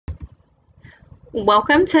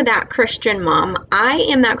Welcome to That Christian Mom. I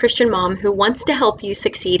am that Christian mom who wants to help you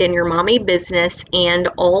succeed in your mommy business and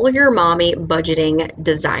all your mommy budgeting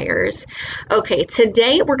desires. Okay,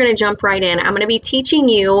 today we're going to jump right in. I'm going to be teaching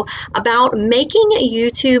you about making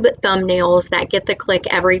YouTube thumbnails that get the click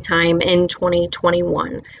every time in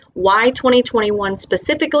 2021. Why 2021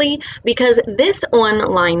 specifically? Because this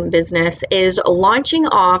online business is launching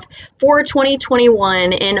off for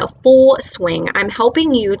 2021 in full swing. I'm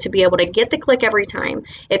helping you to be able to get the click every time.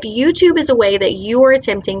 If YouTube is a way that you are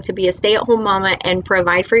attempting to be a stay-at-home mama and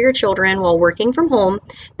provide for your children while working from home,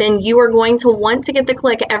 then you are going to want to get the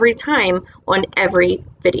click every time on every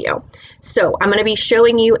video. So I'm going to be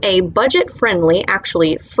showing you a budget-friendly,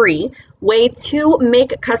 actually free, way to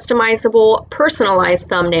make customizable, personalized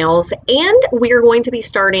thumbnails, and we are going to be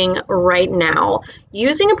starting right now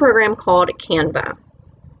using a program called Canva.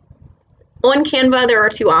 On Canva, there are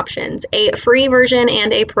two options, a free version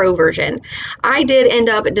and a pro version. I did end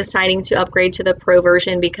up deciding to upgrade to the pro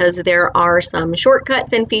version because there are some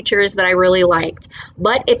shortcuts and features that I really liked.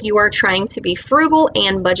 But if you are trying to be frugal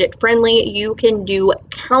and budget friendly, you can do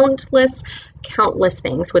countless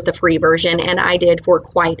things with the free version, and I did for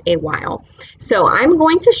quite a while. So I'm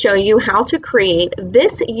going to show you how to create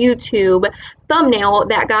this YouTube thumbnail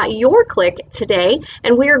that got your click today,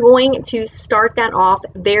 and we are going to start that off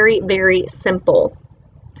very simple.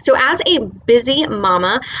 So as a busy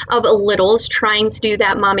mama of littles trying to do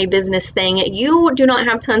that mommy business thing, you do not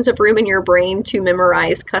have tons of room in your brain to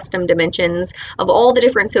memorize custom dimensions of all the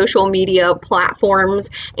different social media platforms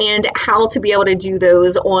and how to be able to do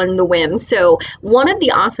those on the whim. So one of the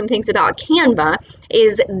awesome things about Canva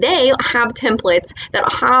is they have templates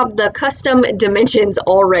that have the custom dimensions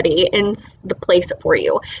already in the place for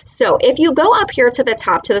you. So if you go up here to the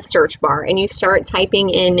top to the search bar and you start typing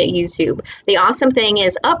in YouTube, the awesome thing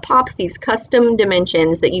is up pops these custom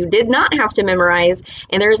dimensions that you did not have to memorize,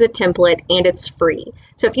 and there's a template and it's free.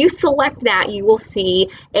 So if you select that, you will see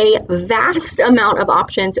a vast amount of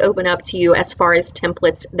options open up to you as far as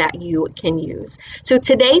templates that you can use. So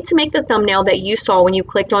today, to make the thumbnail that you saw when you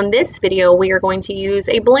clicked on this video, we are going to use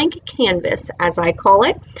a blank canvas, as I call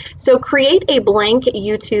it. So create a blank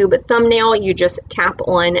YouTube thumbnail. You just tap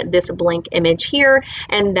on this blank image here,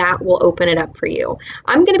 and that will open it up for you.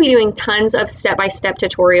 I'm going to be doing tons of step-by-step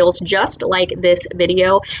tutorials just like this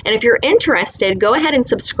video. And if you're interested, go ahead and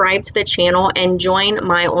subscribe to the channel and join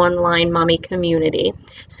my online mommy community.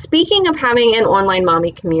 Speaking of having an online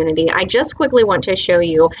mommy community, I just quickly want to show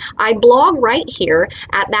you, I blog right here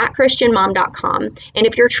at thatchristianmom.com. And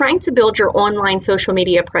if you're trying to build your online social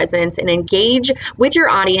media presence and engage with your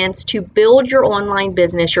audience to build your online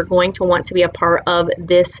business, you're going to want to be a part of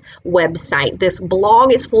this website. This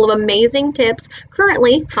blog is full of amazing tips,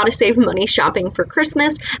 currently how to save money shopping for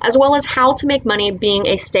Christmas, as well as how to make money being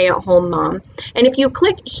a stay-at-home mom. And if you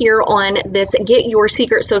click here on this Get Your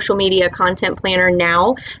Secret Social Media Content Planner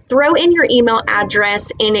now, throw in your email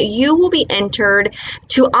address and you will be entered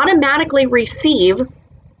to automatically receive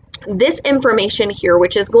this information here,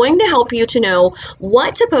 which is going to help you to know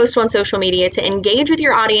what to post on social media to engage with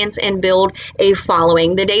your audience and build a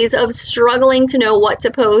following. The days of struggling to know what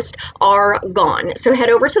to post are gone. So head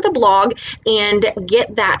over to the blog and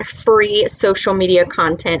get that free social media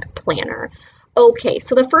content planner. Okay,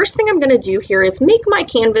 so the first thing I'm going to do here is make my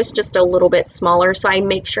canvas just a little bit smaller so I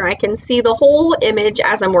make sure I can see the whole image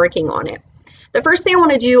as I'm working on it. The first thing I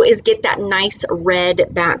want to do is get that nice red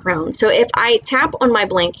background. So if I tap on my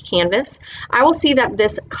blank canvas, I will see that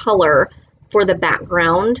this color for the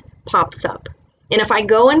background pops up. And if I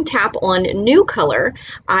go and tap on new color,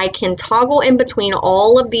 I can toggle in between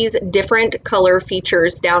all of these different color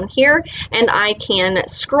features down here, and I can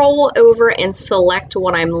scroll over and select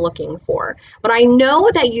what I'm looking for. But I know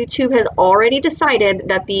that YouTube has already decided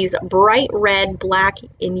that these bright red, black,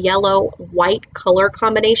 and yellow, white color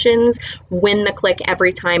combinations win the click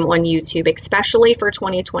every time on YouTube, especially for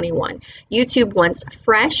 2021. YouTube wants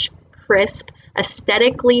fresh, crisp,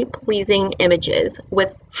 aesthetically pleasing images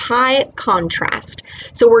with high contrast.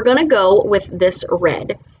 So we're going to go with this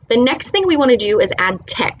red. The next thing we want to do is add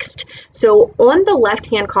text. So on the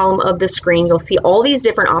left-hand column of the screen, you'll see all these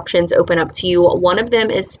different options open up to you. One of them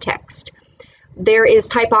is text. There is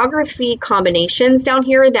typography combinations down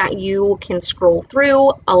here that you can scroll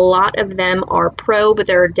through. A lot of them are pro, but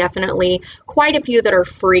there are definitely quite a few that are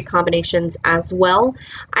free combinations as well.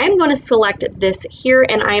 I'm going to select this here,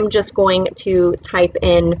 and I'm just going to type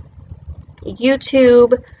in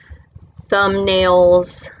YouTube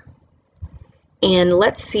thumbnails And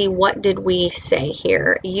let's see, what did we say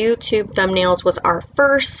here? YouTube thumbnails was our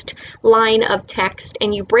first line of text,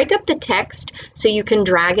 and you break up the text so you can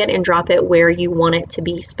drag it and drop it where you want it to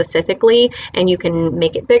be specifically, and you can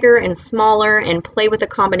make it bigger and smaller and play with the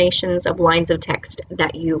combinations of lines of text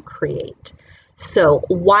that you create. So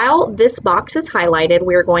while this box is highlighted,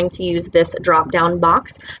 we're going to use this drop-down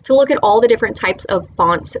box to look at all the different types of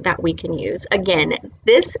fonts that we can use. Again,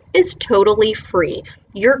 this is totally free.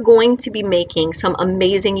 You're going to be making some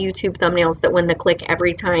amazing YouTube thumbnails that win the click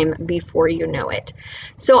every time before you know it.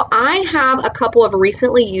 So I have a couple of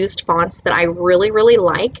recently used fonts that I really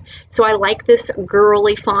like. So I like this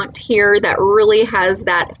girly font here that really has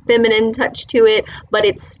that feminine touch to it, but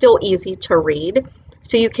it's still easy to read.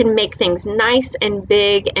 So you can make things nice and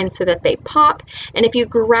big and so that they pop. And if you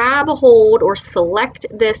grab a hold or select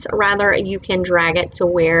this rather, you can drag it to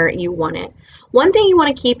where you want it. One thing you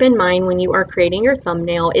want to keep in mind when you are creating your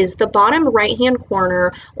thumbnail is the bottom right-hand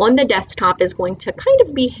corner on the desktop is going to kind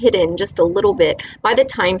of be hidden just a little bit by the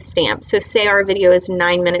timestamp. So say our video is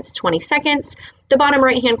 9 minutes 20 seconds. The bottom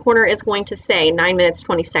right-hand corner is going to say 9 minutes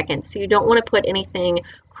 20 seconds. So you don't want to put anything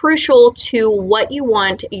crucial to what you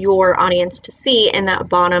want your audience to see in that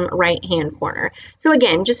bottom right-hand corner. So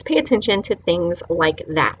again, just pay attention to things like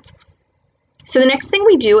that. So the next thing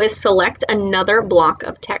we do is select another block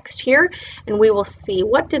of text here, and we will see,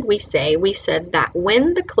 what did we say? We said that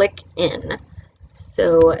when the click in.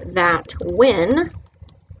 So that when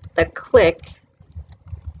the click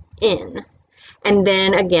in. And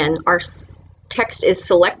then again, our text is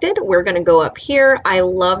selected. We're going to go up here. I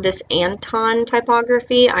love this Anton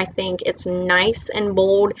typography. I think it's nice and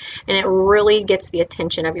bold, and it really gets the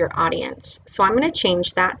attention of your audience. So I'm going to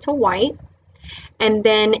change that to white. And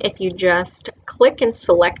then if you just click and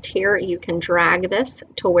select here, you can drag this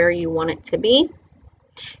to where you want it to be.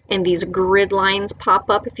 And these grid lines pop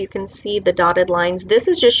up. If you can see the dotted lines, this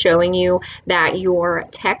is just showing you that your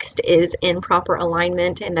text is in proper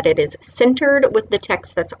alignment and that it is centered with the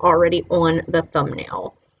text that's already on the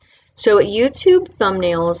thumbnail. So YouTube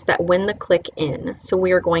thumbnails that win the click in. So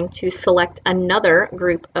we are going to select another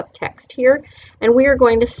group of text here, and we are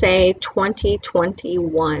going to say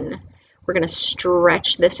 2021. We're going to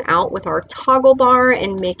stretch this out with our toggle bar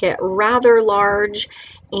and make it rather large.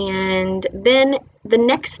 And then the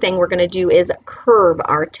next thing we're going to do is curve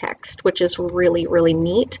our text, which is really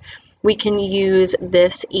neat. We can use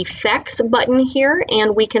this effects button here,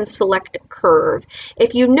 and we can select curve.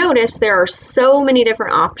 If you notice, there are so many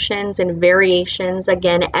different options and variations.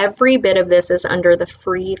 Again, every bit of this is under the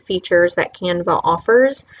free features that Canva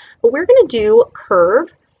offers, but we're going to do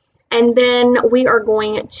curve. And then we are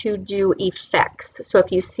going to do effects. So if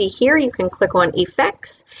you see here, you can click on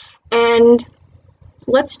effects, and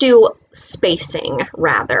let's do spacing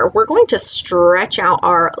rather. We're going to stretch out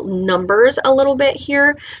our numbers a little bit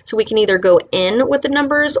here. So we can either go in with the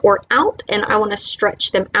numbers or out, and I want to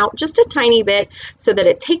stretch them out just a tiny bit so that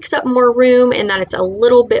it takes up more room and that it's a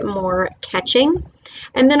little bit more catching.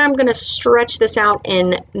 And then I'm going to stretch this out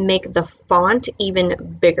and make the font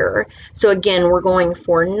even bigger. So again, we're going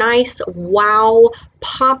for nice, wow,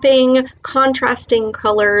 popping, contrasting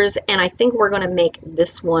colors, and I think we're going to make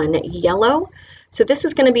this one yellow. So this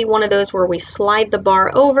is going to be one of those where we slide the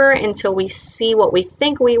bar over until we see what we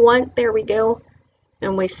think we want. There we go.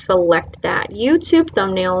 And we select that. YouTube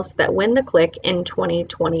thumbnails that win the click in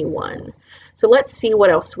 2021. So let's see what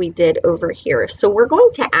else we did over here. So we're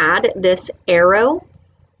going to add this arrow.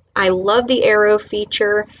 I love the arrow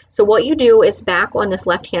feature. So what you do is back on this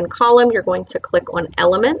left-hand column, you're going to click on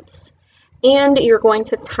elements, and you're going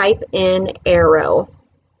to type in arrow.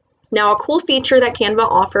 Now, a cool feature that Canva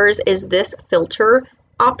offers is this filter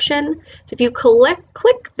option. So if you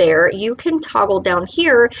click there, you can toggle down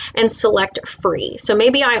here and select free. So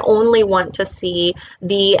maybe I only want to see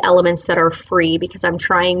the elements that are free because I'm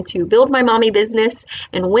trying to build my mommy business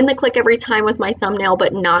and win the click every time with my thumbnail,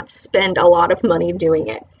 but not spend a lot of money doing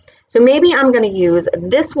it. So maybe I'm going to use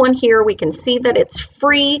this one here. We can see that it's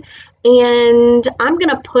free, and I'm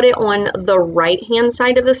going to put it on the right-hand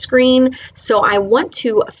side of the screen. So I want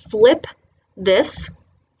to flip this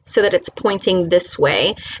so that it's pointing this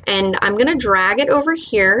way, and I'm going to drag it over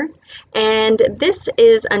here. And this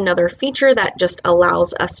is another feature that just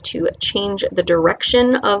allows us to change the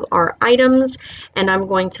direction of our items, and I'm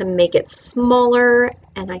going to make it smaller,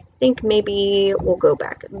 and I think maybe we'll go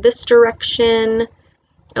back this direction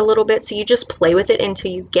a little bit. So you just play with it until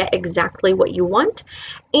you get exactly what you want.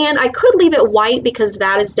 And I could leave it white because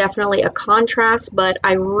that is definitely a contrast, but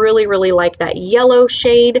I really like that yellow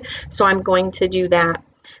shade, so I'm going to do that.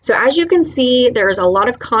 So as you can see, there's a lot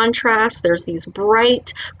of contrast. There's these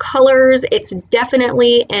bright colors. It's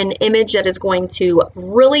definitely an image that is going to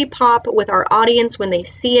really pop with our audience when they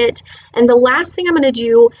see it. And the last thing I'm going to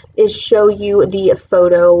do is show you the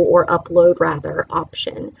photo, or upload rather,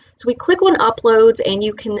 option. So we click on uploads, and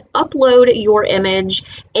you can upload your image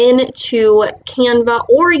into Canva,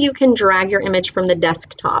 or you can drag your image from the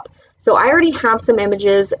desktop. So I already have some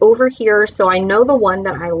images over here, so I know the one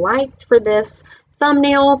that I liked for this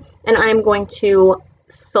thumbnail, and I'm going to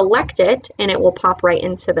select it, and it will pop right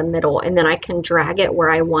into the middle, and then I can drag it where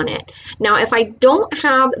I want it. Now, if I don't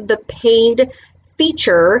have the paid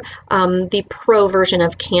feature, the pro version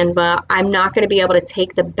of Canva, I'm not going to be able to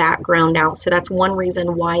take the background out. So that's one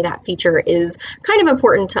reason why that feature is kind of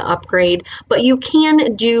important to upgrade. But you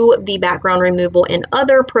can do the background removal in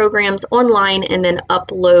other programs online and then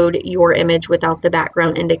upload your image without the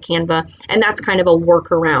background into Canva. And that's kind of a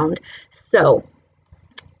workaround. So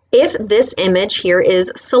if this image here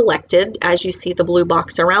is selected, as you see the blue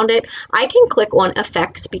box around it, I can click on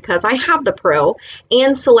Effects because I have the Pro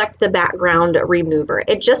and select the background remover.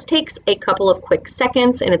 It just takes a couple of quick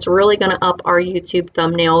seconds, and it's really going to up our YouTube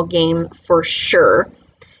thumbnail game for sure.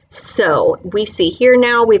 So we see here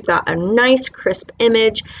now we've got a nice crisp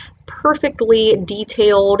image, perfectly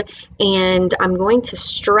detailed, and I'm going to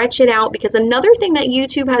stretch it out because another thing that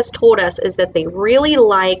YouTube has told us is that they really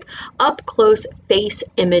like up close face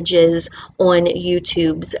images on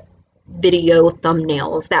YouTube's video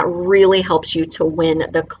thumbnails. That really helps you to win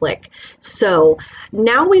the click. So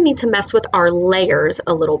now we need to mess with our layers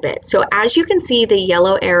a little bit. So as you can see, the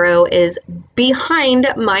yellow arrow is behind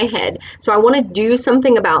my head. So I want to do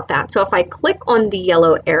something about that. So if I click on the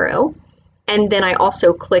yellow arrow, and then I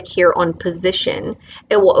also click here on position,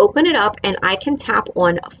 it will open it up, and I can tap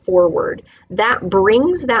on forward. That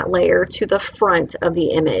brings that layer to the front of the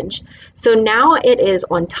image. So now it is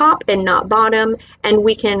on top and not bottom, and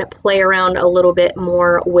we can play around a little bit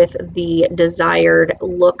more with the desired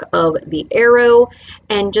look of the arrow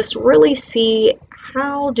and just really see,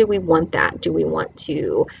 how do we want that? Do we want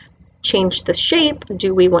to change the shape?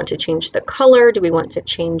 Do we want to change the color? Do we want to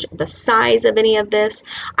change the size of any of this?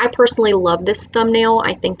 I personally love this thumbnail.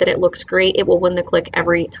 I think that it looks great. It will win the click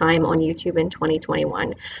every time on YouTube in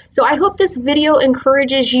 2021. So I hope this video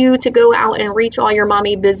encourages you to go out and reach all your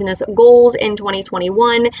mommy business goals in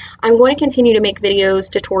 2021. I'm going to continue to make videos,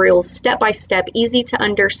 tutorials, step-by-step, easy to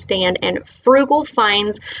understand, and frugal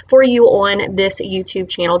finds for you on this YouTube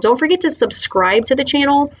channel. Don't forget to subscribe to the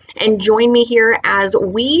channel and join me here as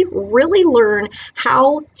we really learn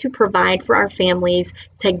how to provide for our families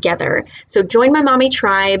together. So join my mommy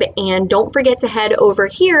tribe, and don't forget to head over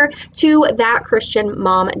here to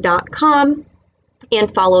thatchristianmom.com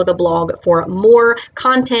and follow the blog for more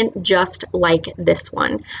content just like this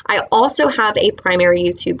one. I also have a primary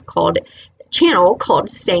YouTube channel called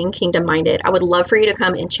Staying Kingdom Minded. I would love for you to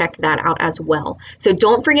come and check that out as well. So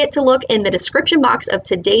don't forget to look in the description box of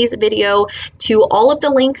today's video to all of the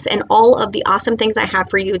links and all of the awesome things I have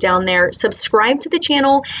for you down there. Subscribe to the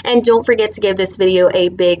channel, and don't forget to give this video a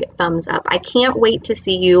big thumbs up. I can't wait to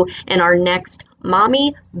see you in our next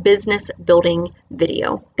mommy business building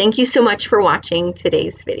video. Thank you so much for watching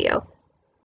today's video.